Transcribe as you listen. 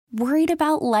Worried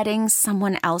about letting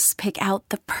someone else pick out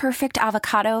the perfect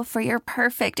avocado for your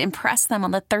perfect impress them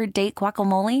on the third date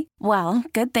guacamole? Well,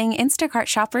 good thing Instacart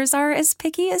shoppers are as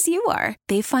picky as you are.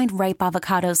 They find ripe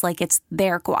avocados like it's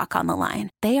their guac on the line.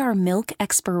 They are milk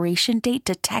expiration date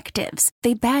detectives.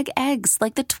 They bag eggs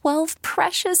like the 12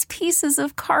 precious pieces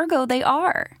of cargo they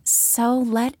are. So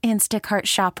let Instacart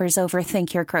shoppers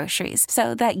overthink your groceries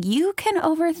so that you can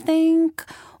overthink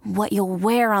what you'll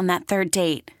wear on that third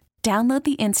date. Download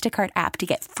the Instacart app to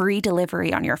get free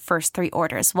delivery on your first 3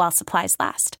 orders while supplies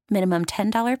last. Minimum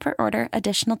 $10 per order.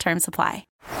 Additional terms apply.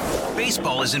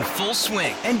 Baseball is in full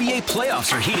swing. NBA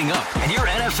playoffs are heating up, and your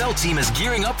NFL team is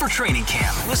gearing up for training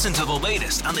camp. Listen to the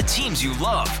latest on the teams you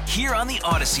love here on the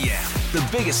Odyssey app. The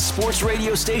biggest sports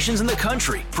radio stations in the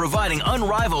country, providing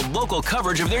unrivaled local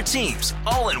coverage of their teams,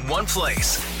 all in one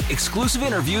place. Exclusive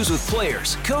interviews with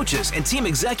players, coaches, and team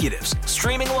executives,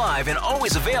 streaming live and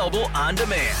always available on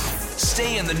demand.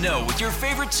 Stay in the know with your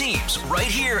favorite teams right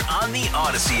here on the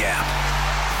Odyssey app.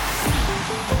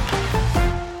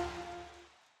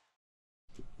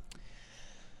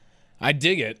 I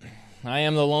dig it. I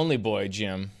am the lonely boy,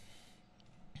 Jim.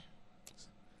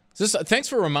 Thanks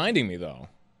for reminding me, though.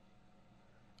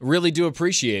 Really do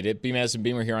appreciate it. Beamaz and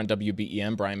Beamer here on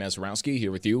WBEN. Brian Mazurowski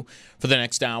here with you for the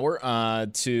next hour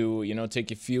to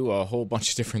take you through a whole bunch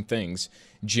of different things.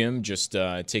 Jim just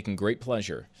taking great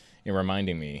pleasure in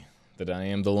reminding me that I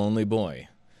am the lonely boy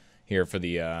here for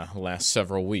the last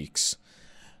several weeks.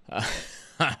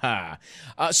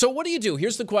 So what do you do?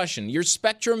 Here's the question. Your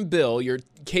Spectrum bill, your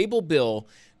cable bill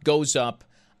goes up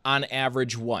on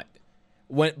average what?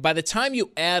 By the time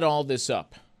you add all this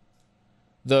up,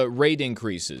 the rate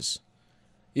increases,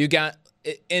 you got,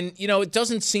 and it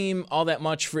doesn't seem all that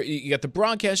much for, you got the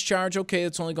broadcast charge, okay,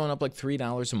 it's only going up like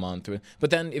 $3 a month. But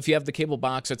then if you have the cable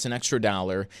box, it's an extra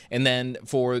 $1. And then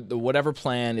for the whatever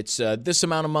plan, it's this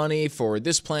amount of money. For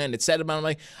this plan, it's that amount of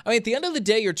money. I mean, at the end of the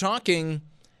day, you're talking,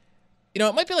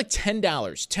 it might be like $10,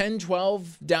 $10,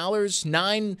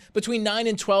 $12, between $9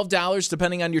 and $12,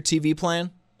 depending on your TV plan.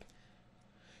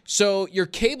 So your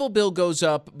cable bill goes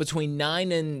up between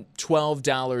 $9 and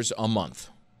 $12 a month.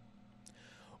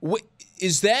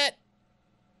 Is that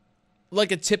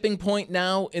like a tipping point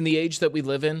now in the age that we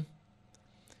live in,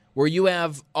 where you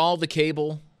have all the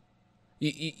cable,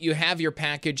 you have your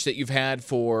package that you've had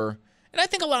for, and I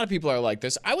think a lot of people are like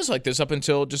this. I was like this up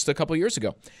until just a couple years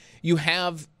ago. You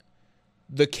have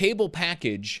the cable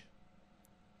package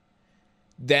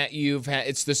that you've had,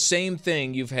 it's the same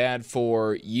thing you've had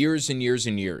for years and years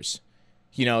and years.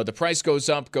 The price goes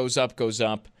up,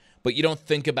 but you don't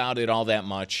think about it all that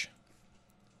much.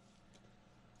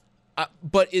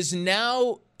 But is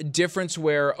now a difference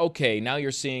where, okay, now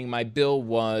you're seeing my bill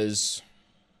was,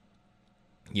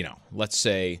 let's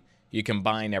say you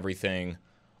combine everything,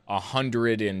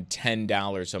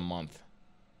 $110 a month,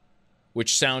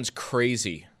 which sounds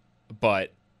crazy,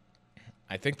 but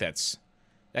I think that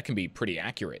can be pretty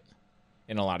accurate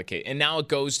in a lot of cases. And now it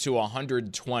goes to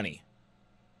 $120.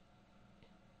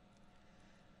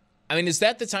 I mean, is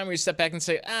that the time where you step back and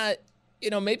say,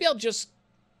 maybe I'll just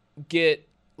get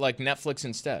like Netflix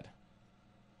instead?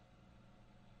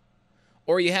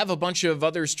 Or you have a bunch of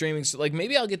other streaming, like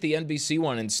maybe I'll get the NBC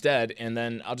one instead, and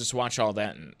then I'll just watch all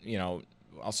that, and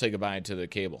I'll say goodbye to the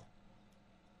cable.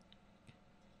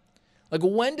 Like,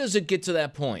 when does it get to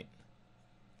that point?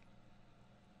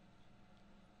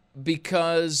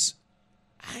 Because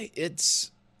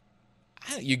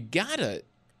you gotta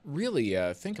really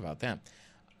think about that.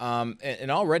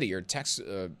 And already your text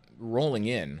rolling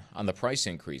in on the price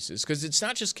increases, because it's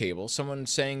not just cable. Someone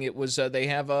saying it was they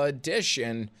have a Dish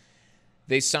and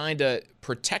they signed a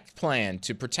Protect plan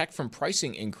to protect from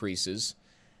pricing increases,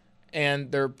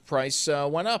 and their price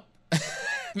went up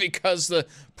because the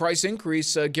price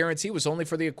increase guarantee was only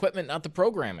for the equipment, not the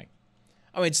programming.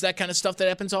 I mean, it's that kind of stuff that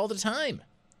happens all the time.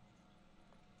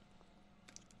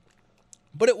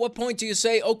 But at what point do you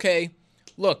say, okay,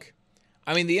 look,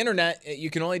 I mean, the internet, you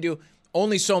can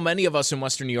only so many of us in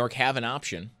Western New York have an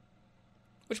option,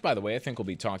 which, by the way, I think will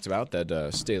be talked about,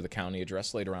 that State of the County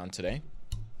address later on today.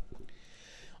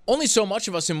 Only so much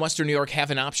of us in Western New York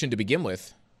have an option to begin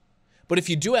with. But if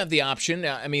you do have the option,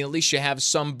 I mean, at least you have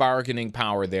some bargaining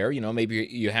power there. Maybe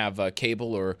you have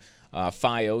cable or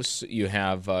Fios. You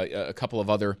have a couple of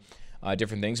other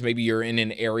different things. Maybe you're in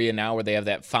an area now where they have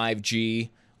that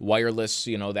 5G wireless,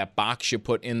 that box you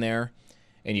put in there,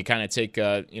 and you kind of take,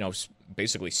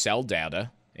 basically cell data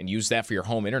and use that for your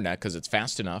home internet because it's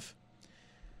fast enough.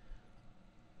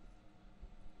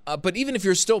 But even if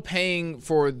you're still paying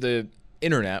for the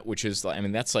internet, which is,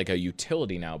 that's like a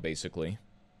utility now, basically.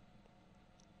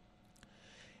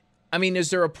 I mean, is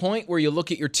there a point where you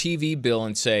look at your TV bill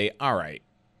and say, all right,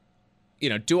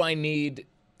 do I need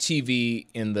TV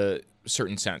in the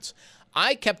certain sense?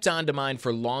 I kept on to mine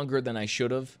for longer than I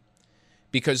should have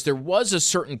because there was a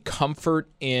certain comfort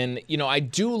in, I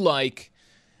do like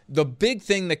the big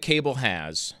thing that cable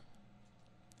has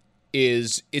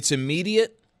is it's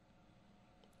immediate.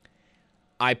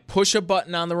 I push a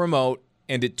button on the remote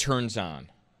and it turns on,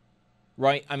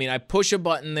 right? I mean, I push a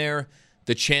button there,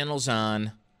 the channel's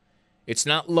on. It's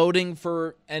not loading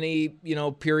for any,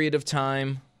 period of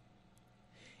time.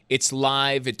 It's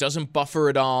live. It doesn't buffer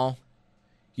at all.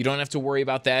 You don't have to worry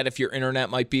about that if your internet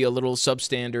might be a little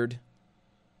substandard.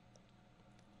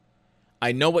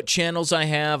 I know what channels I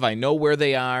have. I know where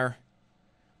they are.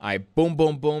 I boom,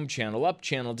 boom, boom, channel up,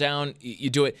 channel down. You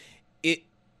do it. It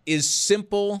is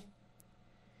simple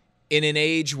in an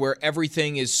age where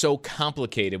everything is so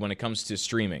complicated when it comes to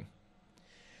streaming.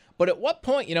 But at what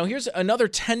point, here's another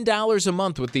 $10 a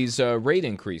month with these rate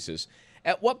increases.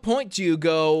 At what point do you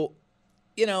go,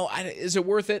 is it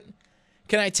worth it?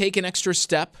 Can I take an extra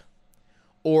step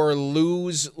or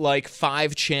lose like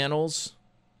 5 channels?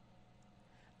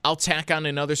 I'll tack on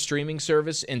another streaming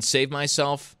service and save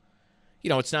myself.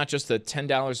 It's not just the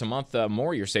 $10 a month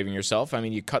more you're saving yourself. I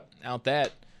mean, you cut out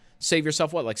that, save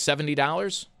yourself what, like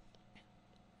 $70?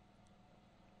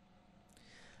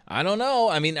 I don't know.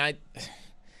 I mean,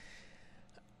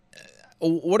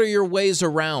 what are your ways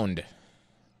around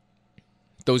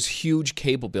those huge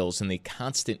cable bills and the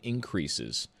constant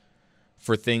increases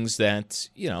for things that,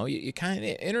 you kind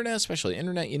of, internet especially,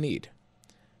 internet you need.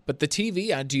 But the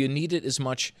TV, do you need it as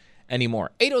much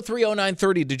anymore?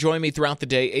 803-0930 to join me throughout the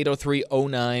day,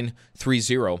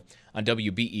 803-0930 on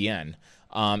WBEN.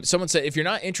 Someone said, if you're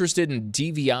not interested in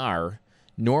DVR,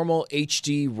 normal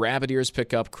HD rabbit ears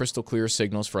pick up crystal clear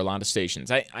signals for a lot of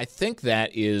stations. I think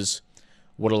that is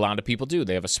what a lot of people do.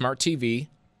 They have a smart TV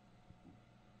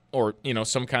or,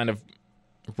 some kind of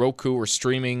Roku or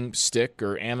streaming stick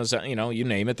or Amazon, you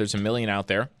name it. There's a million out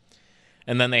there.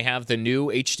 And then they have the new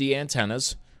HD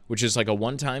antennas, which is like a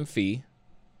one-time fee.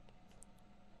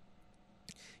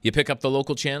 You pick up the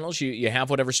local channels, you have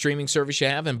whatever streaming service you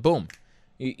have, and boom,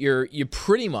 you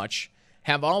pretty much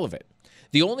have all of it.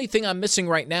 The only thing I'm missing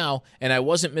right now, and I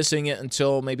wasn't missing it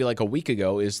until maybe like a week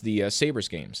ago, is the Sabres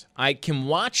games. I can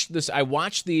watch this. I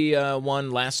watched the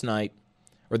one last night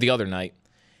or the other night,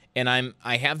 and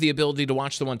I have the ability to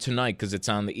watch the one tonight because it's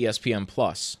on the ESPN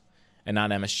Plus and not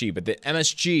MSG. But the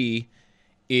MSG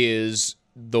is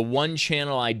the one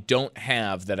channel I don't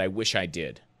have that I wish I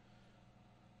did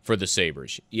for the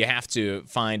Sabres. You have to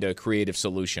find a creative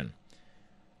solution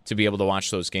to be able to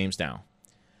watch those games now.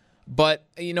 But,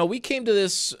 we came to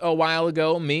this a while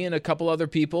ago, me and a couple other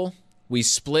people. We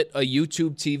split a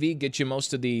YouTube TV, get you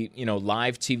most of the,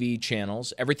 live TV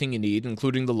channels, everything you need,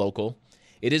 including the local.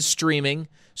 It is streaming,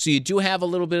 so you do have a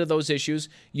little bit of those issues.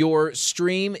 Your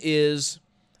stream is,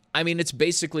 it's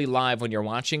basically live when you're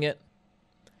watching it.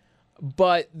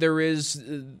 But there is,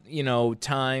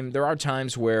 time. There are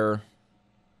times where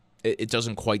it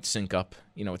doesn't quite sync up.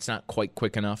 It's not quite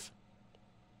quick enough.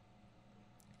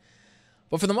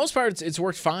 But for the most part, it's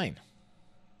worked fine.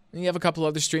 And you have a couple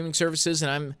other streaming services,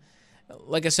 and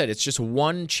like I said, it's just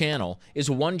one channel. Is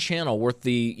one channel worth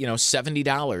the,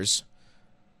 $70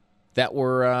 that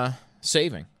we're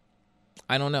saving?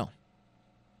 I don't know.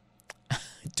 I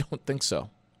don't think so.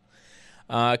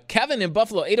 Kevin in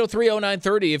Buffalo,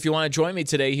 803-0930, if you want to join me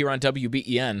today here on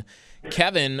WBEN.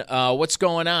 Kevin, what's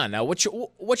going on? Now, what's your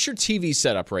TV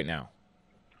setup right now?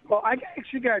 Well, I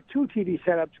actually got 2 TV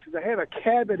setups because I have a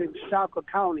cabin in Chaco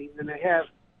County, and I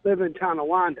live in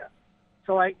Tonawanda.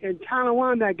 So in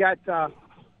Tonawanda, I got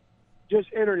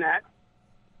just internet,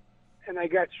 and I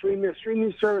got streaming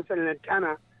service and an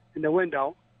antenna in the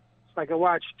window, so I can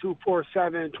watch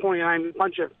 247, 29, a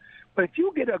bunch of. But if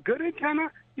you get a good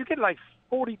antenna, you get like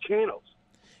 40 channels.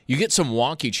 You get some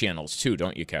wonky channels too,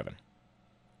 don't you, Kevin?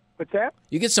 What's that?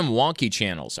 You get some wonky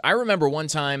channels. I remember one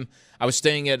time I was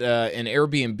staying at an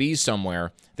Airbnb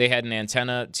somewhere. They had an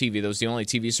antenna TV. That was the only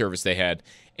TV service they had.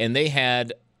 And they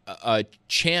had a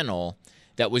channel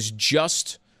that was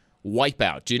just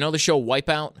Wipeout. Do you know the show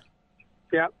Wipeout?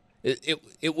 Yeah.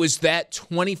 It was that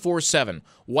 24/7.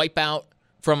 Wipeout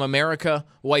from America,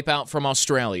 Wipeout from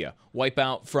Australia,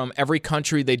 Wipeout from every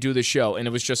country they do the show. And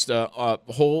it was just a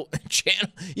whole channel.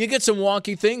 You get some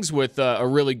wonky things with a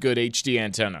really good HD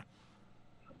antenna.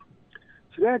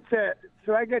 So that's it.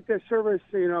 So I get this service,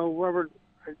 whoever,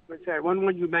 what's that, one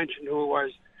you mentioned who it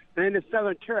was. And in the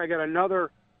Southern Tier, I got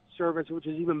another service which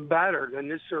is even better than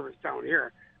this service down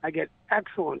here. I get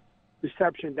excellent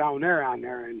reception down there on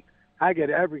there, and I get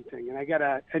everything. And I got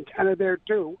an antenna there,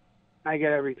 too. I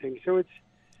get everything. So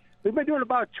we've been doing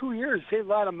about 2 years, saved a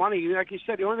lot of money. Like you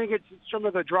said, the only thing some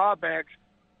of the drawbacks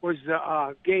was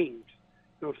the games,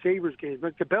 Sabres games.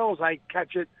 But the Bills, I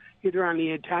catch it either on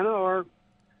the antenna or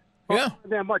not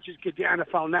that much. Just get the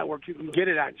NFL Network. You can get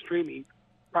it on streaming.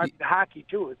 Probably the hockey,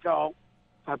 too. It's all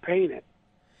paying it.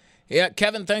 Yeah,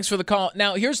 Kevin, thanks for the call.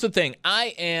 Now, here's the thing.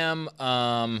 I am,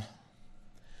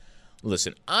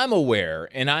 listen, I'm aware,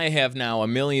 and I have now a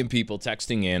million people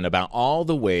texting in about all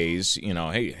the ways,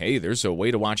 hey, there's a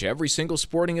way to watch every single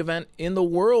sporting event in the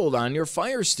world on your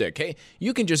Fire Stick. Hey,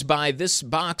 you can just buy this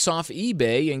box off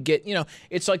eBay and get,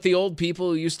 it's like the old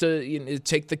people who used to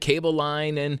take the cable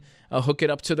line and hook it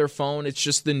up to their phone. It's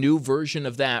just the new version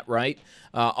of that, right?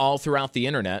 All throughout the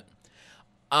internet.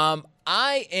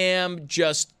 I am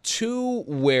just too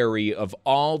wary of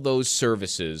all those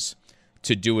services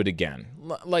to do it again.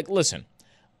 Listen,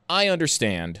 I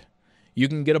understand you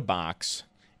can get a box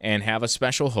and have a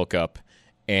special hookup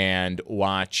and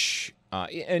watch,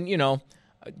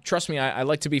 trust me, I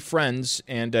like to be friends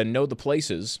and know the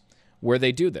places where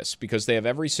they do this because they have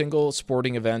every single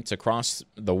sporting event across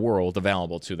the world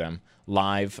available to them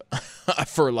live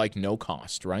for no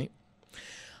cost, right?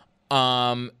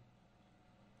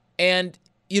 And,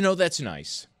 that's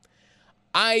nice.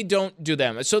 I don't do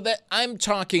them. So that I'm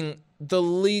talking the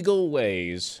legal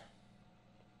ways,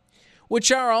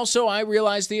 which are also, I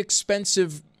realize, the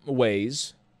expensive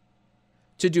ways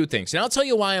to do things. And I'll tell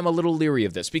you why I'm a little leery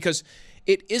of this, because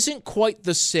it isn't quite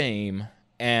the same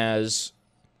as,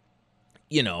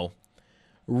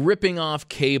 ripping off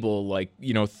cable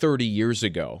 30 years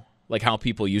ago, like how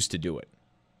people used to do it.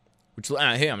 Which,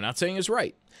 hey, I'm not saying is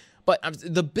right. But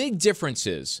the big difference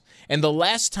is, and the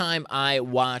last time I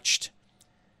watched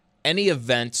any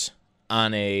event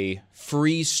on a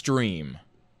free stream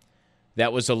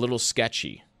that was a little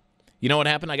sketchy, you know what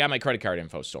happened? I got my credit card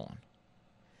info stolen.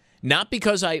 Not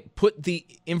because I put the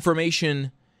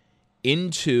information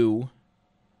into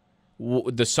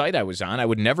the site I was on. I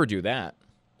would never do that.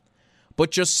 But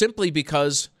just simply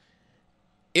because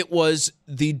it was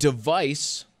the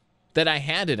device that I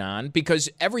had it on, because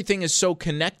everything is so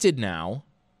connected now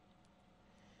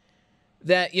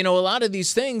that, a lot of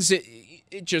these things, it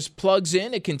just plugs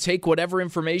in. It can take whatever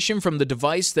information from the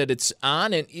device that it's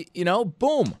on and,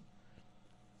 boom.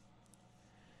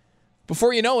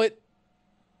 Before you know it,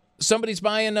 somebody's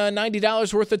buying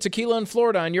 $90 worth of tequila in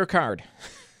Florida on your card.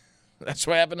 That's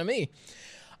what happened to me.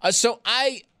 So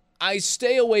I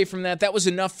stay away from that. That was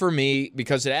enough for me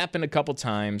because it happened a couple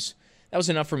times. That was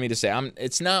enough for me to say,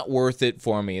 it's not worth it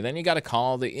for me. Then you got to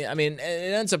call it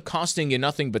ends up costing you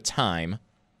nothing but time.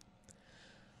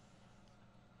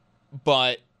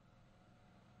 But,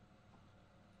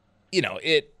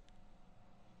 it's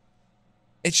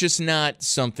just not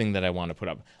something that I want to put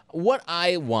up. What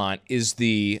I want is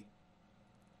the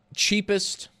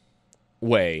cheapest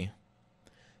way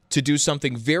to do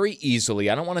something very easily.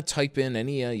 I don't want to type in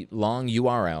any long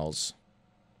URLs.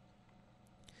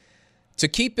 To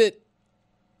keep it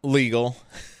legal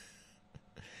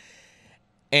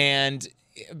and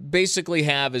basically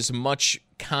have as much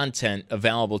content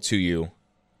available to you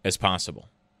as possible.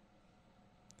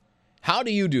 How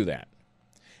do you do that?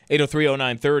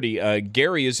 803-0930.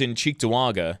 Gary is in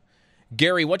Cheektowaga.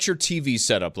 Gary, what's your TV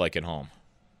setup like at home?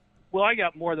 Well, I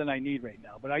got more than I need right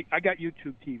now, but I got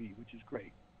YouTube TV, which is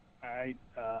great. I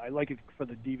like it for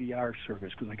the DVR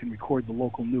service because I can record the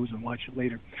local news and watch it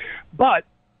later. But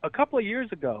a couple of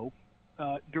years ago,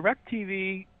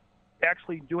 DirecTV,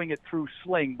 actually doing it through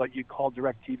Sling, but you call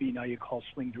DirecTV, now you call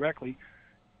Sling directly,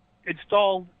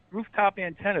 installed rooftop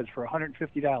antennas for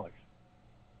 $150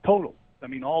 total. I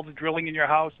mean, all the drilling in your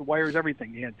house, the wires,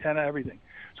 everything, the antenna, everything.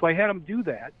 So I had them do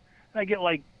that, and I get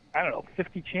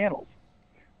 50 channels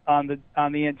on the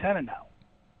antenna now.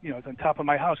 It's on top of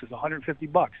my house. It's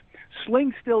 $150.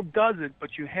 Sling still does it,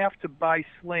 but you have to buy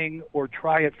Sling or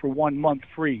try it for 1 month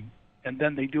free. And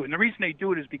then they do it. And the reason they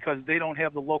do it is because they don't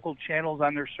have the local channels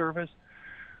on their service.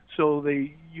 So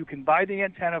you can buy the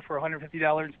antenna for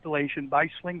 $150 installation,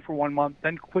 buy Sling for 1 month,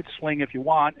 then quit Sling if you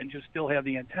want, and just still have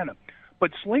the antenna.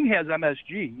 But Sling has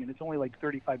MSG, and it's only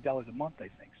 $35 a month, I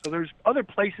think. So there's other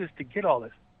places to get all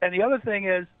this. And the other thing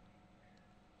is,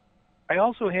 I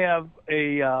also have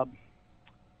the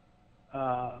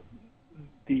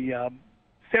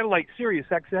satellite Sirius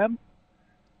XM.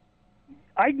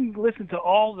 I can listen to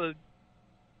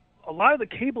a lot of the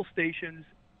cable stations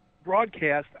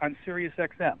broadcast on Sirius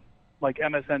XM, like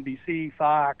MSNBC,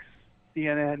 Fox,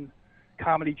 CNN,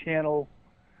 Comedy Channel.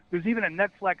 There's even a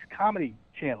Netflix comedy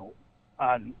channel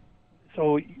on.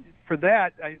 So for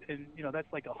that, that's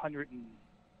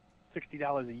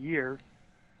 $160 a year.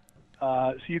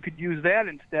 So you could use that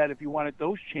instead if you wanted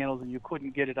those channels and you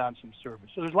couldn't get it on some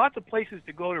service. So there's lots of places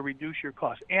to go to reduce your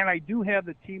costs. And I do have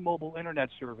the T-Mobile internet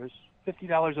service,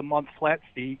 $50 a month flat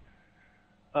fee.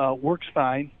 Works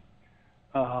fine.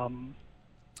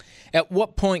 At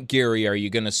what point, Gary, are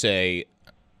you going to say,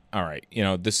 all right,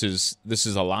 this is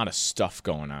a lot of stuff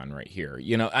going on right here.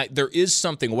 There is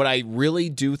something, what I really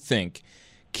do think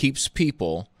keeps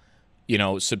people,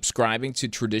 subscribing to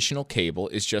traditional cable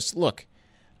is just, look,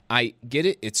 I get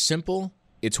it. It's simple.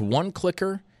 It's one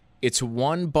clicker. It's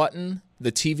one button.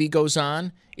 The TV goes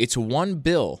on. It's one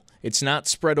bill. It's not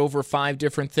spread over 5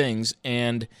 different things.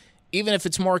 And even if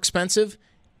it's more expensive,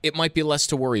 it might be less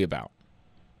to worry about.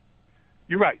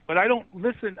 You're right. But I don't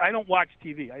watch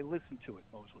TV. I listen to it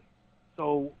mostly.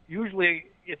 So usually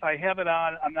if I have it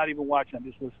on, I'm not even watching. I'm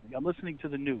just listening. I'm listening to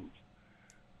the news.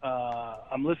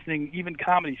 I'm listening, even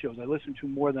comedy shows, I listen to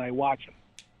more than I watch them.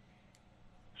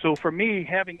 So for me,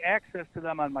 having access to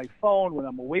them on my phone when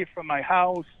I'm away from my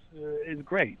house is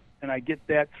great. And I get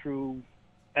that through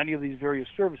any of these various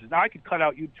services. Now, I could cut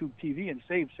out YouTube TV and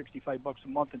save $65 a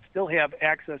month and still have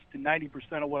access to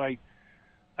 90% of what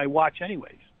I watch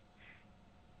anyways.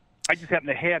 I just happen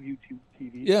to have YouTube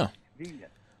TV. Yeah. It's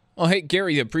convenient. Oh, hey,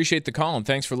 Gary, appreciate the call, and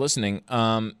thanks for listening.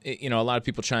 A lot of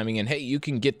people chiming in, hey, you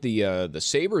can get the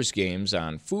Sabres games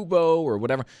on Fubo or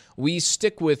whatever. We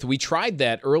tried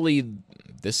that early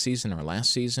this season or last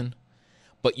season,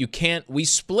 but you can't. We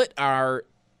split our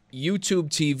YouTube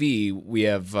TV. We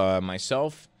have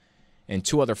myself and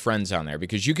 2 other friends on there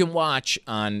because you can watch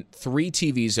on 3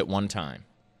 TVs at one time.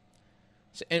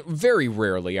 And very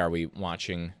rarely are we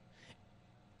watching,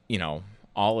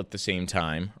 all at the same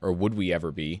time, or would we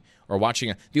ever be, or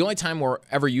watching. The only time we're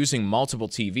ever using multiple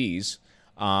TVs,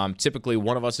 typically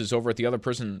one of us is over at the other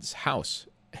person's house.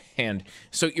 And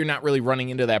so you're not really running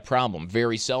into that problem,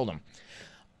 very seldom.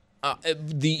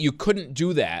 You couldn't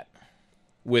do that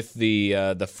with the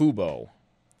Fubo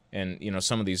and,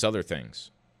 some of these other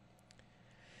things.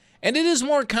 And it is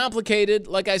more complicated.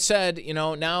 Like I said,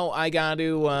 now I got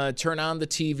to turn on the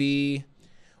TV.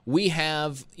 We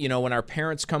have, when our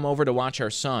parents come over to watch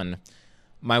our son,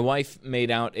 my wife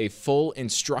made out a full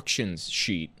instructions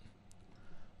sheet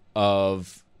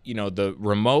of, the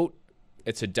remote.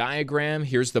 It's a diagram.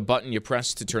 Here's the button you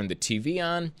press to turn the TV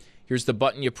on. Here's the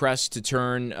button you press to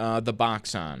turn the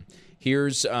box on.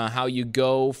 Here's how you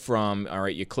go from, all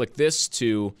right, you click this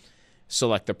to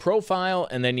select the profile,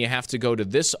 and then you have to go to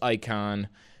this icon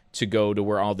to go to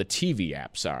where all the TV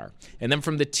apps are. And then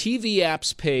from the TV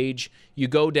apps page, you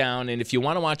go down, and if you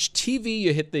want to watch TV,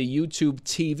 you hit the YouTube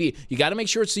TV. You got to make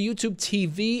sure it's the YouTube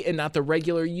TV and not the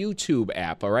regular YouTube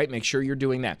app, all right? Make sure you're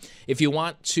doing that. If you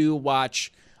want to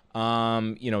watch,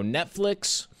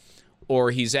 Netflix,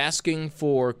 or he's asking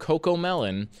for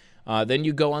CoComelon, then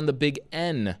you go on the big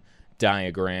N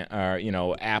diagram,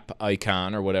 or, app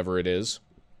icon or whatever it is,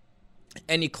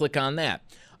 and you click on that.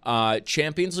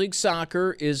 Champions League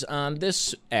Soccer is on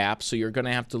this app, so you're going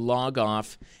to have to log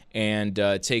off and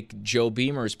take Joe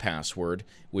Beamer's password,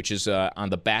 which is on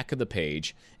the back of the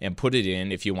page, and put it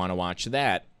in if you want to watch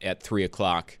that at 3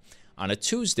 o'clock on a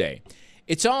Tuesday.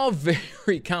 It's all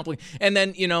very complicated. And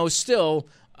then, still,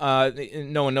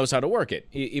 no one knows how to work it,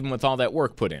 even with all that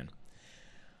work put in.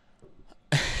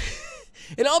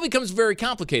 It all becomes very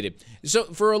complicated. So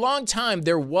for a long time,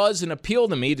 there was an appeal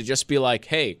to me to just be like,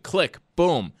 hey, click,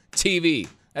 boom, TV.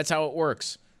 That's how it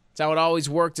works. That's how it always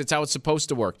worked. It's how it's supposed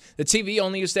to work. The TV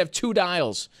only used to have 2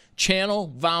 dials, channel,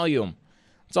 volume.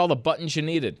 That's all the buttons you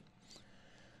needed.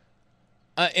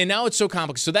 And now it's so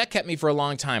complicated. So that kept me for a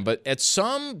long time. But at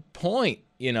some point,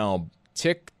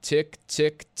 tick, tick,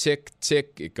 tick, tick,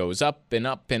 tick, it goes up and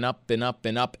up and up and up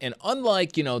and up. And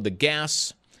unlike, the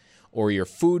gas or your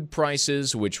food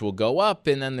prices, which will go up,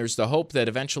 and then there's the hope that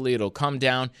eventually it'll come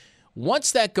down.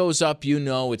 Once that goes up,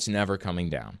 it's never coming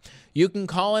down. You can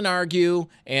call and argue,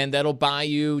 and that'll buy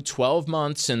you 12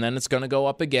 months, and then it's going to go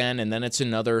up again, and then it's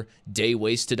another day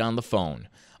wasted on the phone.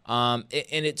 And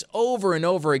it's over and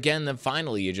over again, then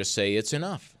finally you just say it's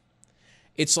enough.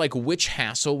 It's like, which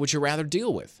hassle would you rather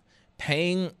deal with?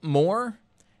 Paying more?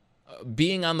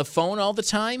 Being on the phone all the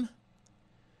time?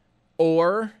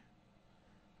 Or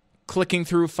clicking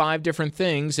through 5 different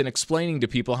things and explaining to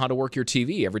people how to work your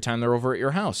TV every time they're over at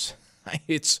your house?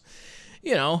 It's,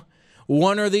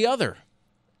 one or the other.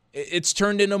 It's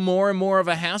turned into more and more of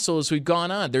a hassle as we've gone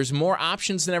on. There's more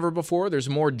options than ever before. There's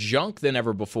more junk than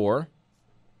ever before.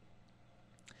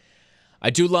 I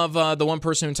do love the one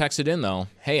person who texted in, though.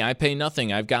 Hey, I pay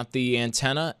nothing. I've got the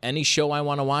antenna. Any show I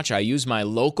want to watch, I use my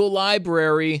local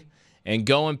library and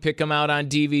go and pick them out on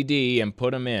DVD and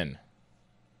put them in.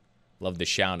 Love the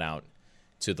shout out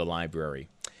to the library.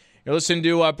 You're listening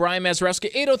to Brian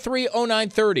Mazeroski,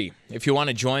 803-0930. If you want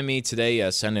to join me today,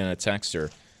 send in a text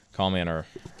or call me on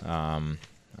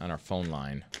our phone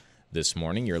line this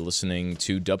morning. You're listening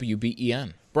to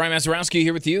WBEN. Brian Mazeroski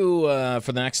here with you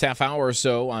for the next half hour or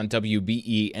so on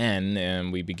WBEN,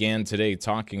 and we began today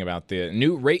talking about the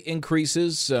new rate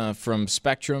increases from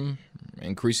Spectrum,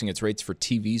 increasing its rates for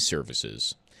TV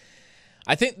services.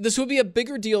 I think this would be a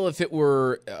bigger deal if it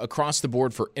were across the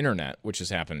board for internet, which has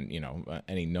happened,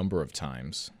 any number of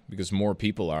times, because more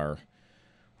people are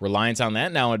reliant on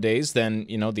that nowadays than,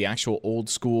 the actual old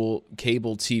school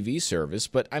cable TV service.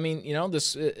 But I mean,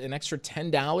 this an extra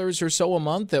 $10 or so a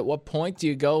month. At what point do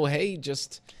you go, hey,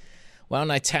 why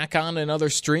don't I tack on another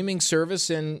streaming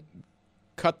service and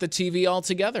cut the TV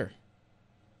altogether?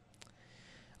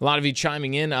 A lot of you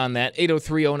chiming in on that,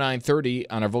 803-0930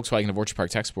 on our Volkswagen of Orchard Park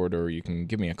text board, or you can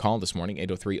give me a call this morning,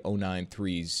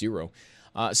 803-0930.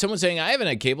 Someone saying, I haven't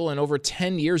had cable in over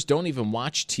 10 years, don't even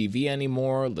watch TV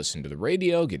anymore, listen to the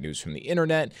radio, get news from the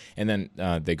internet, and then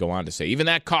they go on to say, even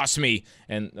that costs me,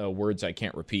 and words I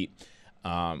can't repeat.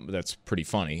 That's pretty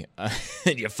funny.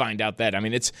 And you find out that,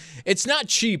 it's not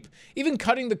cheap. Even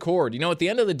cutting the cord, at the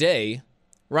end of the day,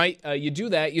 right, you do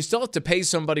that, you still have to pay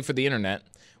somebody for the internet,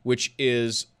 which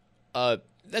is,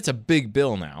 that's a big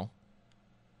bill now.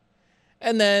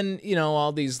 And then,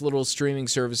 all these little streaming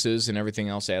services and everything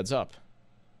else adds up.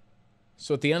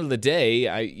 So at the end of the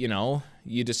day,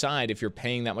 you decide if you're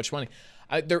paying that much money.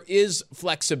 There is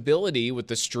flexibility with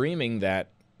the streaming that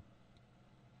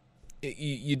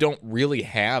you don't really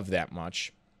have that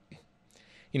much.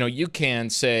 You can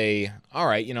say, all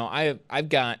right,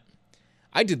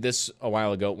 I did this a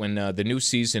while ago when the new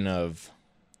season of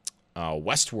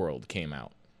Westworld came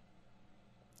out.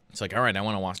 It's like, all right, I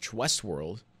want to watch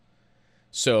Westworld,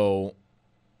 so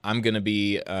I'm going to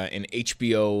be an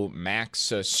HBO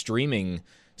Max streaming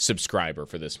subscriber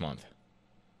for this month.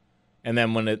 And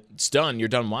then when it's done, you're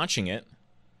done watching it,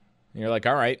 and you're like,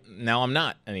 all right, now I'm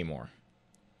not anymore.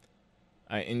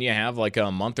 And you have like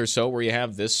a month or so where you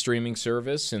have this streaming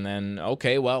service, and then,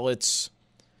 okay, well, it's,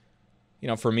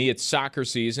 for me, it's soccer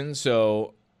season,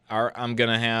 so I'm going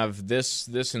to have this,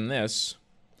 and this.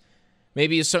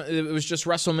 Maybe it was just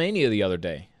WrestleMania the other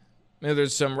day. Maybe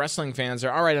there's some wrestling fans that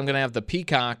are, all right, I'm going to have the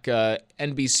Peacock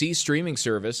NBC streaming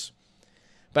service,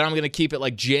 but I'm going to keep it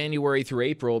like January through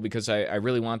April because I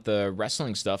really want the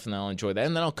wrestling stuff, and I'll enjoy that.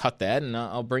 And then I'll cut that, and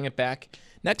I'll bring it back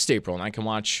next April, and I can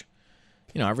watch,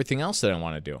 everything else that I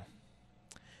want to do.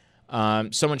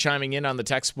 Someone chiming in on the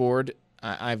text board,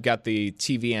 I've got the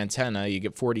TV antenna. You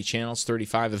get 40 channels,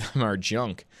 35 of them are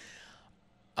junk.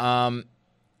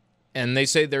 And they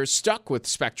say they're stuck with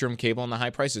Spectrum cable and the high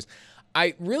prices.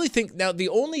 I really think now the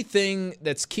only thing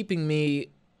that's keeping me,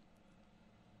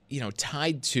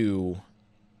 tied to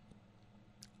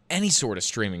any sort of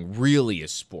streaming really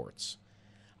is sports.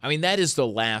 That is the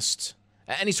last,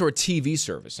 any sort of TV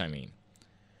service,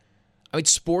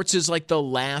 sports is like the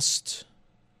last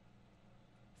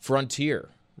frontier,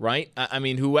 right?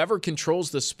 Whoever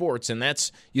controls the sports, and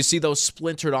you see those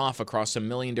splintered off across a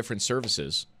million different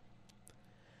services.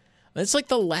 It's like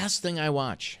the last thing I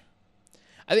watch.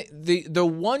 I think the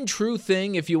one true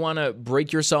thing, if you want to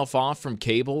break yourself off from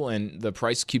cable and the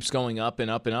price keeps going up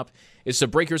and up and up, is to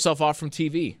break yourself off from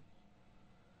TV.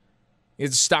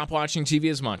 It's stop watching TV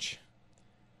as much.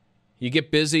 You get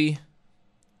busy.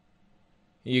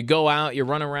 You go out, you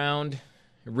run around,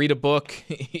 you read a book,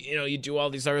 you do all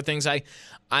these other things.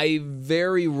 I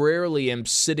very rarely am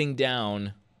sitting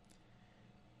down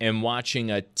and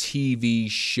watching a TV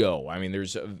show.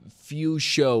 There's a few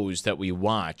shows that we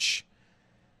watch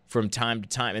from time to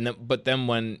time, but then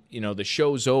when the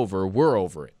show's over, we're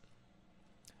over it.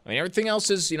 Everything else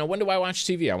is, when do I watch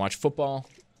TV? I watch football.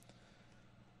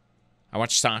 I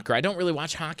watch soccer. I don't really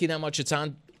watch hockey that much. It's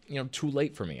on, too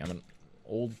late for me. I'm an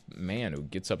old man who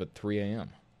gets up at 3 a.m.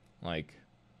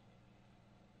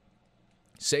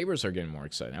 Sabres are getting more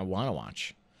exciting. I want to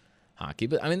watch hockey,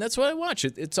 but that's what I watch.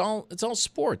 It's all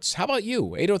sports. How about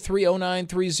you?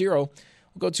 803-0930. We'll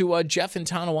go to Jeff in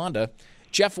Tonawanda.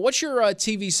 Jeff, what's your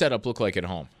TV setup look like at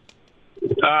home?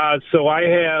 So I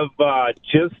have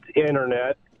just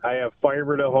internet. I have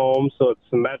fiber to home, so it's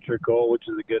symmetrical, which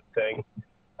is a good thing.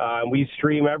 We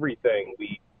stream everything.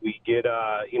 We get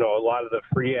a lot of the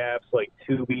free apps like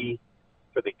Tubi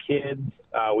for the kids.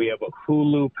 We have a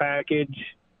Hulu package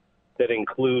that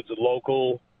includes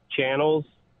local channels.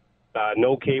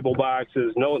 No cable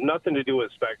boxes, nothing to do with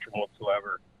Spectrum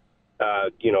whatsoever.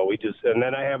 And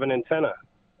then I have an antenna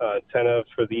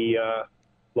for the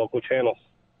local channels.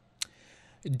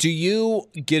 Do you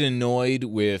get annoyed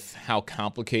with how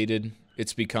complicated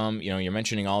it's become? You're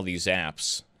mentioning all these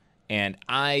apps, And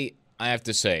I have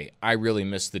to say, I really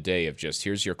miss the day of just,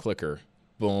 here's your clicker.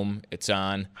 Boom, it's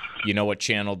on. You know what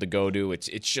channel to go to. It's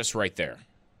just right there.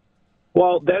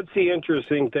 Well, that's the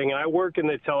interesting thing. I work in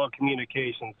the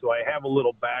telecommunications, so I have a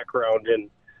little background in,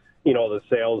 the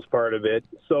sales part of it.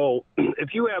 So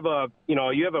if you have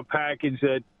a package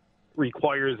that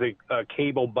requires a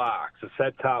cable box, a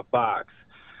set-top box,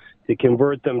 to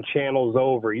convert them channels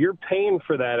over, you're paying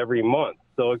for that every month.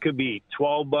 So it could be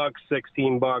 $12,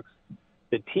 $16.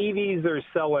 The TVs they're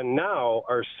selling now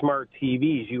are smart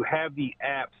TVs. You have the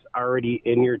apps already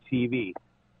in your TV.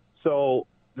 So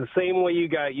the same way you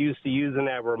got used to using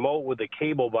that remote with a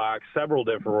cable box, several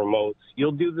different remotes,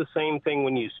 you'll do the same thing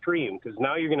when you stream, because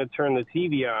now you're going to turn the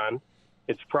TV on.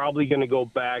 It's probably going to go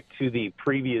back to the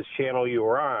previous channel you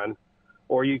were on,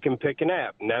 or you can pick an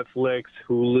app, Netflix,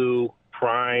 Hulu,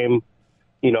 Prime,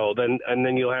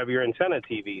 then you'll have your antenna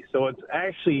TV. So it's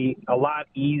actually a lot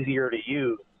easier to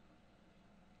use.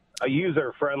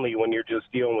 User-friendly when you're just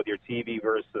dealing with your TV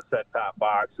versus a set-top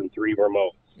box and 3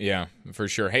 remotes. Yeah, for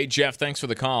sure. Hey, Jeff, thanks for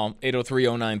the call,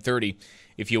 803-0930,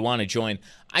 if you want to join.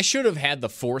 I should have had the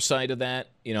foresight of that.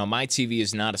 My TV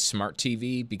is not a smart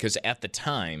TV because at the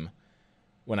time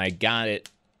when I got it,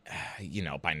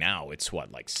 by now it's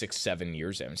like 6-7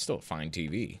 years. It's still a fine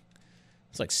TV.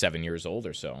 It's like 7 years old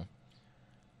or so.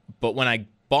 But when I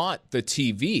bought the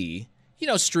TV,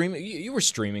 streaming, you were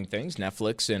streaming things,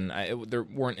 Netflix, and there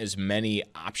weren't as many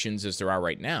options as there are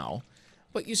right now.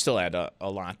 But you still had a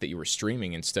lot that you were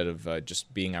streaming instead of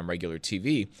just being on regular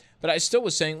TV. But I still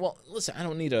was saying, well, listen, I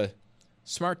don't need a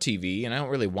smart TV, and I don't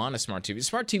really want a smart TV.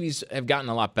 Smart TVs have gotten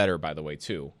a lot better, by the way,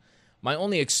 too. My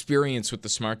only experience with the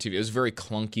smart TV, it was very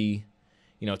clunky.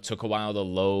 It took a while to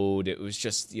load. It was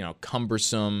just,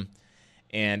 cumbersome.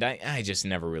 And I just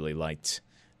never really liked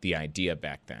the idea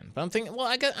back then. But I'm thinking, well,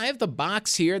 I have the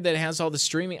box here that has all the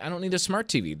streaming. I don't need a smart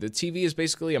TV. The TV is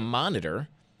basically a monitor.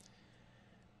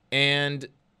 And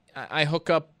I hook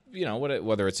up,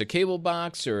 whether it's a cable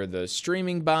box or the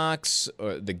streaming box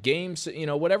or the games,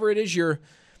 whatever it is you're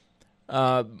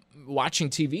watching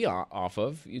TV off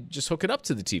of, you just hook it up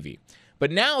to the TV.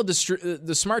 But now the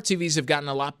smart TVs have gotten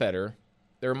a lot better.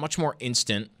 They're much more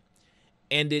instant.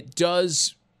 And it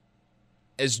does,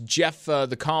 as Jeff,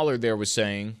 the caller there, was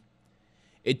saying,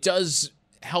 it does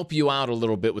help you out a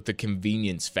little bit with the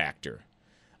convenience factor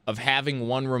of having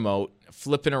one remote,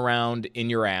 flipping around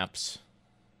in your apps,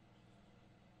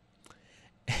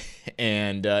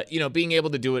 and, being able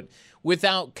to do it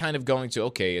without kind of going to,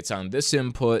 okay, it's on this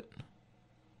input,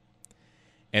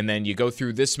 and then you go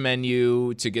through this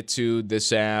menu to get to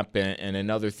this app and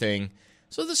another thing.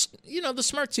 So this, the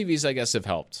smart TVs, I guess, have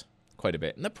helped quite a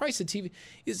bit. And the price of TV,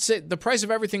 the price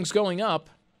of everything's going up.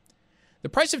 The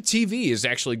price of TV is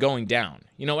actually going down.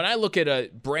 When I look at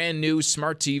a brand new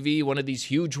smart TV, one of these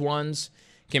huge ones,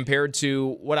 compared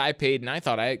to what I paid, and I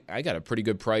thought I got a pretty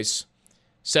good price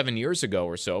 7 years ago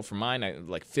or so for mine,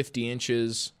 like 50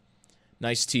 inches,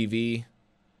 nice TV.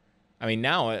 I mean,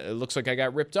 now it looks like I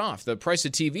got ripped off. The price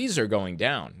of TVs are going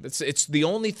down. It's the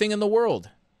only thing in the world.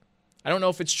 I don't know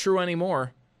if it's true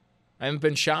anymore. I haven't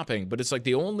been shopping, but it's like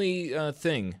the only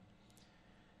thing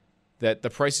that the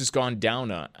price has gone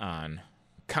down on.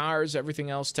 Cars, everything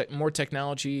else, more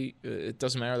technology, it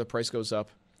doesn't matter. The price goes up.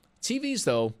 TVs,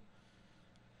 though,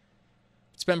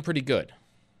 it's been pretty good.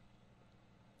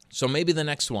 So maybe the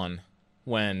next one,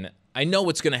 when I know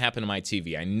what's going to happen to my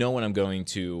TV, I know when I'm going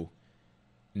to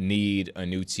need a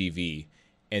new TV,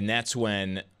 and that's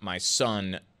when my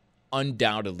son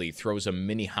undoubtedly throws a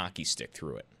mini hockey stick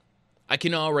through it. I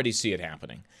can already see it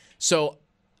happening. So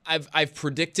I've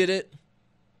predicted it.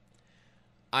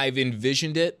 I've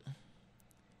envisioned it.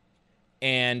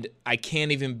 And I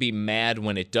can't even be mad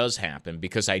when it does happen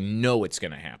because I know it's going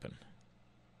to happen.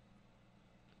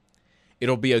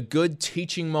 It'll be a good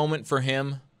teaching moment for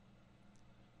him.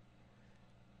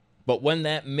 But when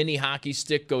that mini hockey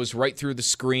stick goes right through the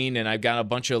screen and I've got a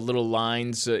bunch of little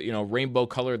lines,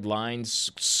 rainbow-colored lines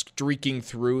streaking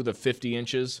through the 50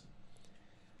 inches,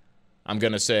 I'm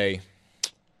going to say,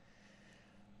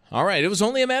 all right, it was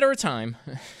only a matter of time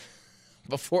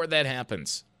before that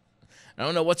happens. I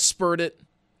don't know what spurred it,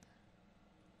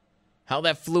 how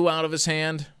that flew out of his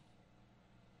hand,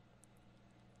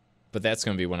 but that's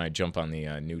going to be when I jump on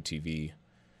the new TV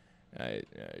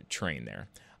train there.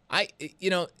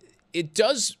 It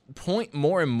does point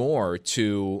more and more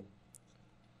to,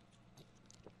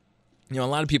 a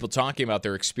lot of people talking about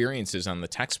their experiences on the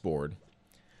text board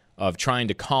of trying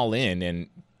to call in and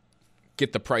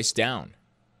get the price down,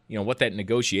 what that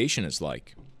negotiation is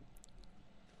like.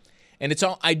 And it's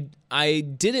all, I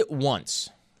did it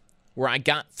once where I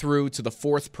got through to the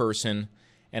fourth person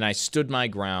and I stood my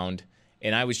ground,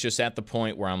 and I was just at the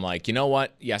point where I'm like, you know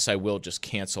what? Yes, I will just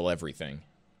cancel everything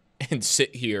and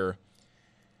sit here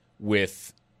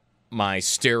with my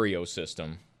stereo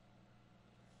system,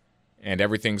 and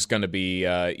everything's going to be,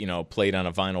 played on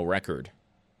a vinyl record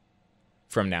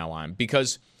from now on.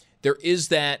 Because there is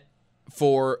that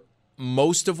for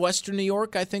most of Western New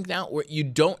York, I think now, where you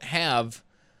don't have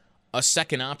a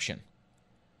second option.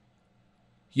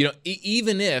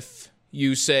 Even if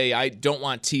you say, I don't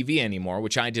want TV anymore,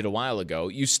 which I did a while ago,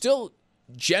 you still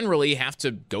generally have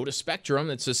to go to Spectrum.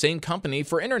 It's the same company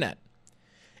for internet.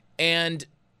 And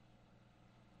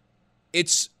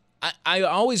I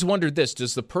always wondered this,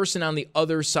 does the person on the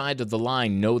other side of the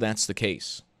line know that's the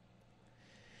case?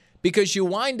 Because you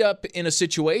wind up in a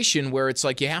situation where it's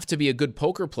like you have to be a good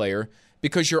poker player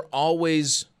because you're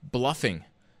always bluffing,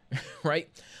 right?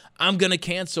 I'm going to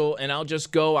cancel and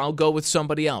I'll go with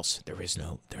somebody else. There's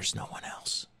no one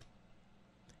else.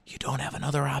 You don't have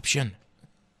another option.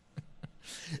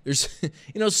 There's,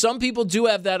 some people do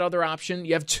have that other option.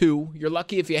 You have two. You're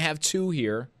lucky if you have two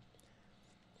here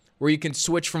where you can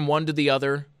switch from one to the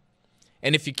other.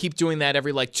 And if you keep doing that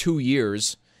every 2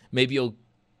 years, maybe you'll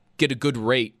get a good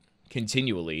rate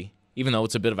continually, even though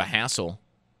it's a bit of a hassle.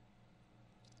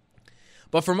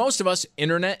 But for most of us,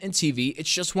 internet and TV,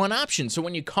 it's just one option. So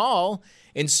when you call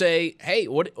and say, hey,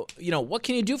 what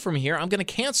can you do from here? I'm going to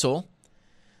cancel.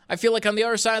 I feel like on the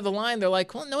other side of the line, they're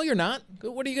like, well, no, you're not.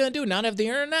 What are you going to do? Not have the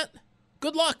internet?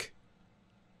 Good luck.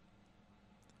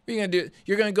 What are you going to do?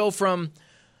 You're going to go from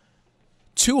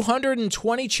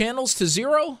 220 channels to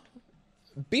 0?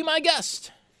 Be my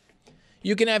guest.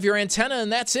 You can have your antenna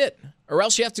and that's it. Or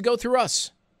else you have to go through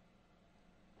us.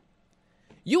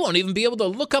 You won't even be able to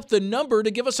look up the number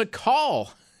to give us a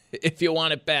call if you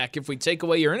want it back, if we take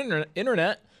away your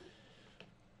internet.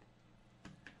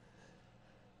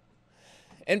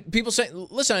 And people say,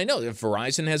 listen, I know if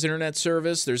Verizon has internet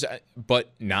service,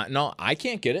 but not in all. I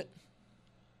can't get it.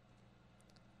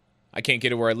 I can't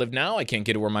get it where I live now. I can't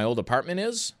get it where my old apartment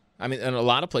is. I mean, in a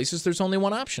lot of places, there's only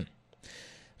one option.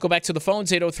 Go back to the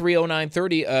phones,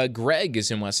 803-0930. Greg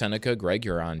is in West Seneca. Greg,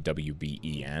 you're on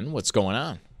WBEN. What's going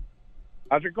on?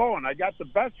 How's it going? I got the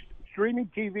best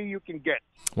streaming TV you can get.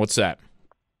 What's that?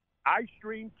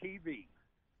 iStream TV.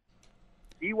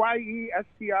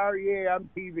 EYESTREAM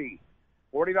TV.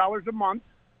 $40 a month.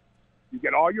 You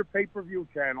get all your pay-per-view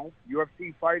channels,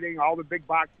 UFC fighting, all the big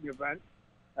boxing events.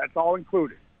 That's all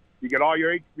included. You get all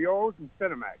your HBOs and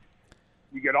Cinemax.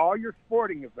 You get all your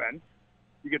sporting events.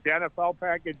 You get the NFL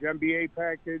package, NBA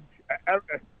package,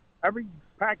 every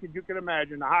package you can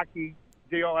imagine, the hockey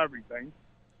deal, everything.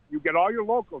 You get all your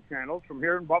local channels from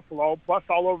here in Buffalo, plus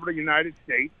all over the United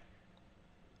States.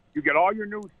 You get all your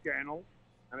news channels,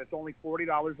 and it's only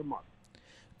 $40 a month.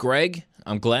 Greg,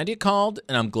 I'm glad you called,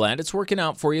 and I'm glad it's working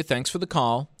out for you. Thanks for the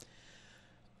call.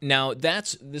 Now,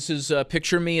 this is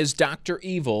picture me as Dr.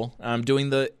 Evil. I'm doing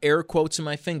the air quotes in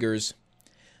my fingers.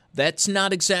 That's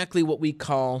not exactly what we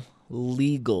call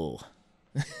legal.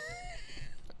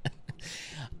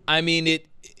 I mean, it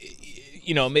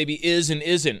maybe is and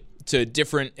isn't to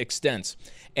different extents.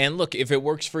 And look, if it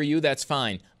works for you, that's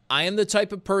fine. I am the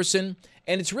type of person,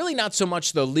 and it's really not so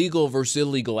much the legal versus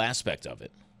illegal aspect of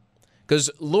it. Because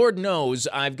Lord knows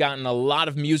I've gotten a lot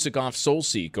of music off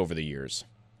SoulSeek over the years.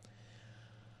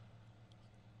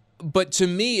 But to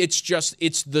me,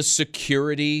 it's the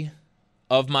security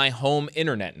of my home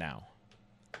internet now.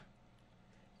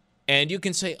 And you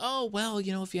can say, oh, well,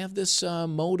 if you have this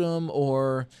modem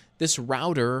or this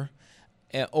router,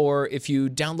 or if you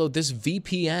download this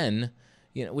VPN,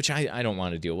 which I don't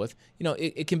want to deal with,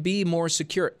 it can be more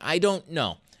secure. I don't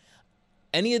know.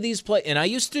 Any of these and I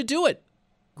used to do it.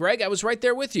 Greg, I was right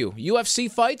there with you. UFC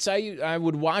fights, I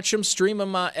would watch them, stream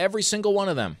them, every single one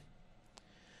of them.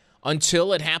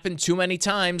 Until it happened too many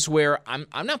times where I'm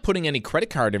not putting any credit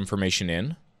card information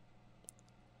in.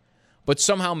 But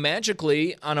somehow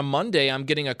magically on a Monday, I'm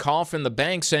getting a call from the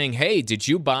bank saying, hey, did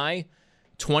you buy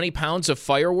 20 pounds of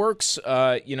fireworks,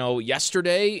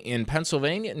 yesterday in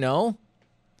Pennsylvania? No.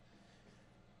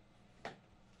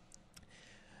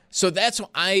 So that's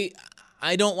I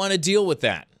don't want to deal with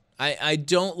that. I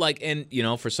don't like, and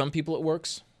for some people it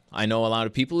works. I know a lot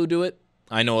of people who do it.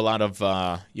 I know a lot of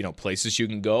places you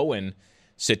can go and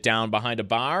sit down behind a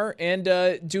bar and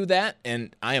do that.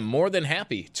 And I am more than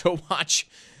happy to watch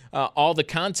all the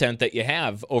content that you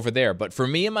have over there. But for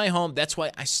me in my home, that's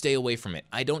why I stay away from it.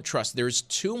 I don't trust. There's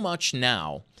too much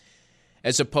now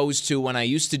as opposed to when I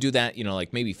used to do that,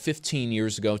 like maybe 15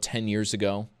 years ago, 10 years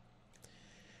ago.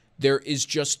 There is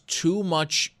just too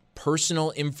much personal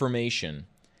information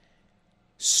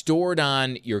stored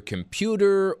on your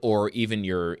computer or even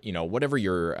your, whatever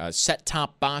your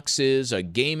set-top box is, a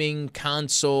gaming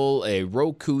console, a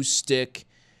Roku stick,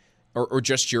 or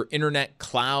just your internet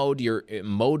cloud, your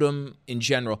modem in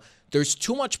general. There's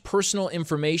too much personal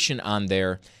information on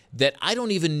there that I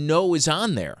don't even know is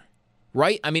on there,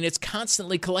 right? I mean, it's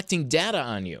constantly collecting data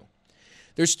on you.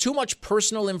 There's too much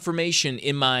personal information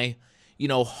in my,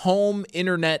 home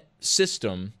internet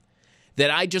system that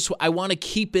I want to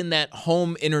keep in that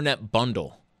home internet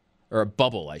bundle, or a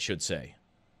bubble, I should say.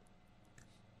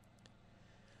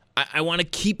 I want to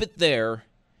keep it there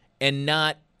and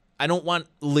I don't want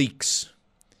leaks.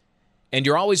 And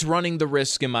you're always running the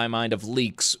risk in my mind of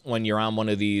leaks when you're on one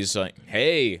of these,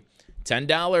 hey,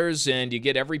 $10 and you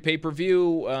get every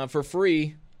pay-per-view for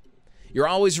free. You're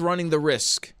always running the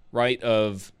risk, right,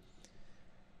 of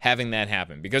having that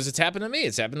happen. Because it's happened to me.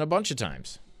 It's happened a bunch of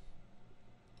times.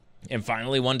 And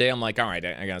finally, one day, I'm like, all right,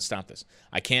 I got to stop this.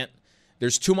 I can't.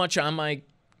 There's too much on my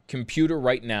computer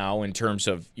right now in terms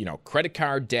of, credit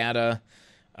card data.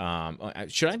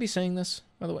 Should I be saying this,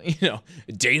 by the way?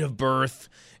 Date of birth,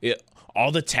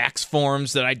 all the tax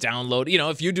forms that I download.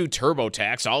 If you do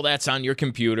TurboTax, all that's on your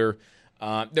computer.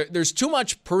 There's too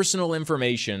much personal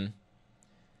information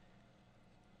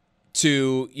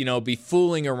to, be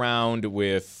fooling around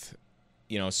with,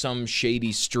 some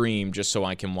shady stream just so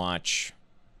I can watch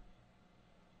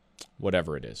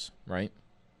whatever it is, right?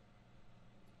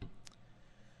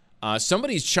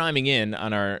 Somebody's chiming in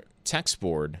on our text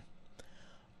board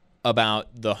about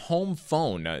the home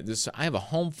phone. I have a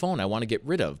home phone I want to get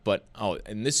rid of, but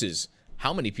and this is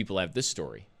how many people have this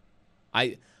story.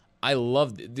 I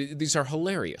love these are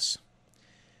hilarious.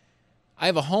 I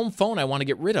have a home phone I want to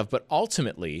get rid of, but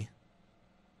ultimately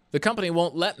the company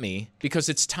won't let me because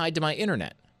it's tied to my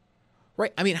internet.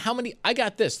 Right? I mean, how many? I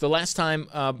got this the last time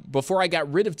before I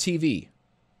got rid of TV.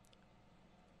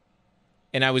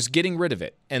 And I was getting rid of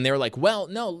it. And they were like, well,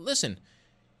 no, listen,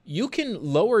 you can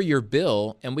lower your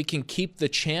bill and we can keep the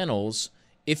channels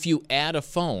if you add a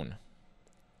phone.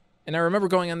 And I remember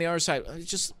going on the other side,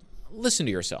 just listen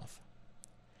to yourself.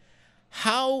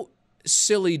 How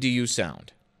silly do you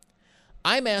sound?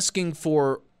 I'm asking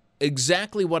for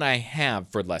exactly what I have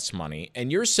for less money.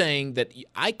 And you're saying that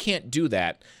I can't do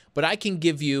that, but I can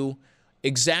give you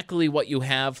exactly what you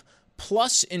have,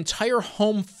 plus entire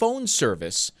home phone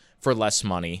service for less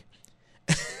money.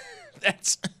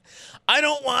 I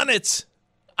don't want it.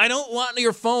 I don't want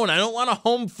your phone. I don't want a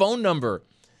home phone number.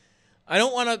 I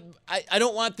don't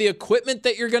want the equipment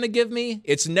that you're going to give me.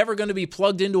 It's never going to be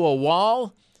plugged into a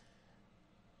wall.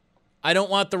 I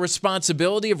don't want the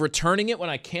responsibility of returning it when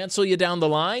I cancel you down the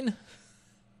line.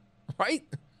 Right?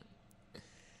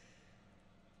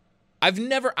 I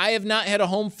have not had a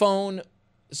home phone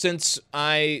since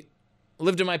I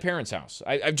lived in my parents' house.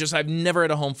 I've never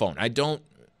had a home phone. I don't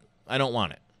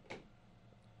want it.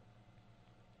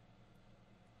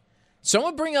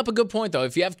 Someone bring up a good point, though.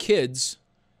 If you have kids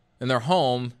and they're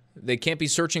home, they can't be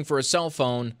searching for a cell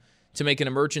phone to make an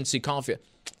emergency call for you.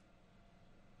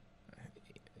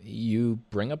 You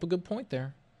bring up a good point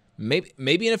there.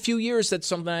 Maybe in a few years, that's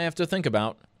something I have to think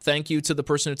about. Thank you to the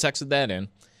person who texted that in.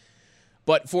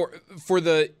 But for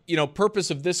the purpose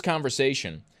of this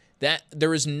conversation, that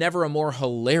there is never a more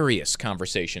hilarious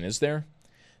conversation, is there,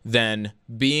 than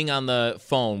being on the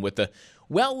phone with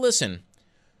listen,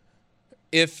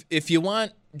 if you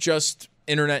want just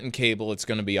internet and cable, it's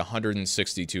going to be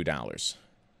 $162.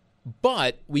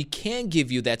 But we can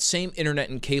give you that same internet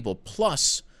and cable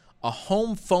plus a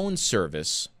home phone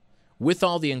service with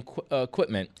all the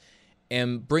equipment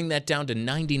and bring that down to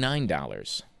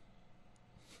 $99.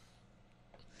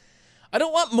 I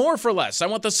don't want more for less. I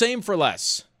want the same for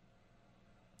less.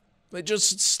 But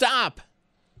just stop.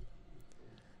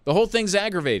 The whole thing's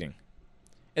aggravating.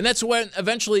 And that's when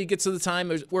eventually it gets to the time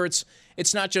where it's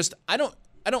not just, I don't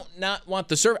not want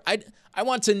the service. I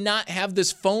want to not have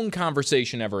this phone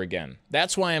conversation ever again.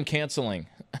 That's why I'm canceling.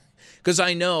 Because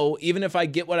I know even if I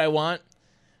get what I want,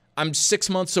 I'm 6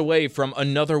 months away from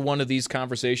another one of these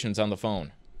conversations on the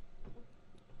phone.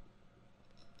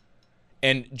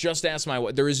 And just ask my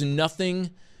wife.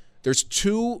 There's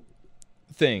two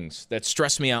things that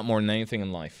stress me out more than anything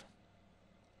in life.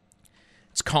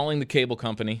 It's calling the cable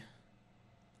company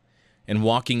and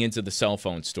walking into the cell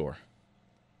phone store.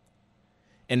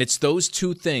 And it's those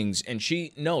two things, and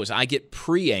she knows I get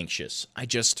pre-anxious. I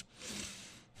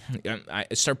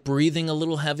start breathing a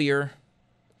little heavier.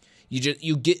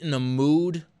 You get in a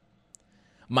mood.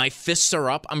 My fists are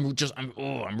up. I'm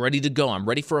ready to go. I'm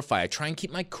ready for a fight. I try and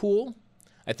keep my cool.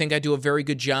 I think I do a very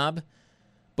good job.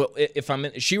 But if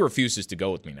she refuses to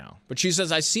go with me now. But she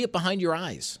says, I see it behind your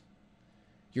eyes.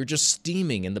 You're just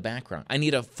steaming in the background. I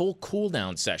need a full cool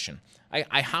down session.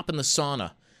 I hop in the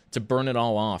sauna to burn it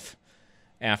all off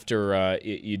after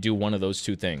you do one of those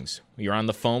two things. You're on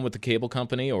the phone with the cable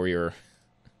company, or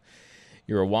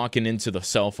you're walking into the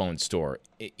cell phone store.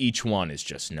 Each one is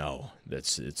just, no,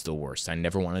 it's the worst. I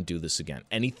never want to do this again.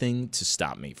 Anything to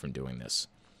stop me from doing this,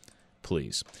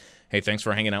 please. Hey, thanks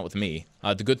for hanging out with me.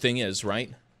 The good thing is,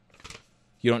 right,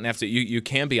 you don't have to. You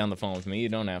can be on the phone with me. You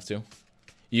don't have to.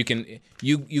 You can.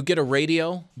 You get a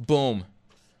radio. Boom.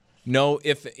 No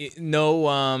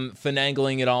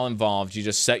finagling at all involved. You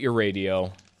just set your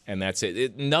radio, and that's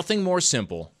it. Nothing more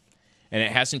simple, and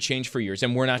it hasn't changed for years,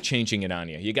 and we're not changing it on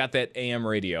you. You got that AM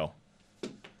radio.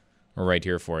 We're right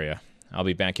here for you. I'll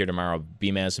be back here tomorrow,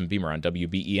 Beamaz and Beamer on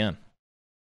WBEN.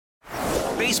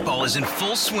 Baseball is in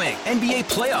full swing. NBA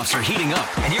playoffs are heating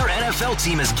up, and your NFL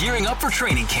team is gearing up for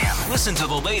training camp. Listen to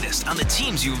the latest on the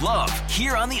teams you love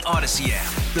here on the Odyssey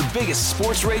app. The biggest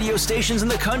sports radio stations in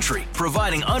the country,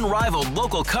 providing unrivaled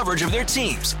local coverage of their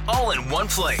teams, all in one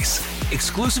place.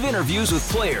 Exclusive interviews with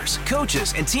players,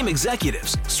 coaches, and team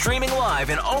executives, streaming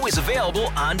live and always available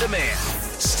on demand.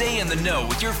 Stay in the know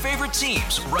with your favorite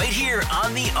teams right here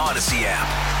on the Odyssey app.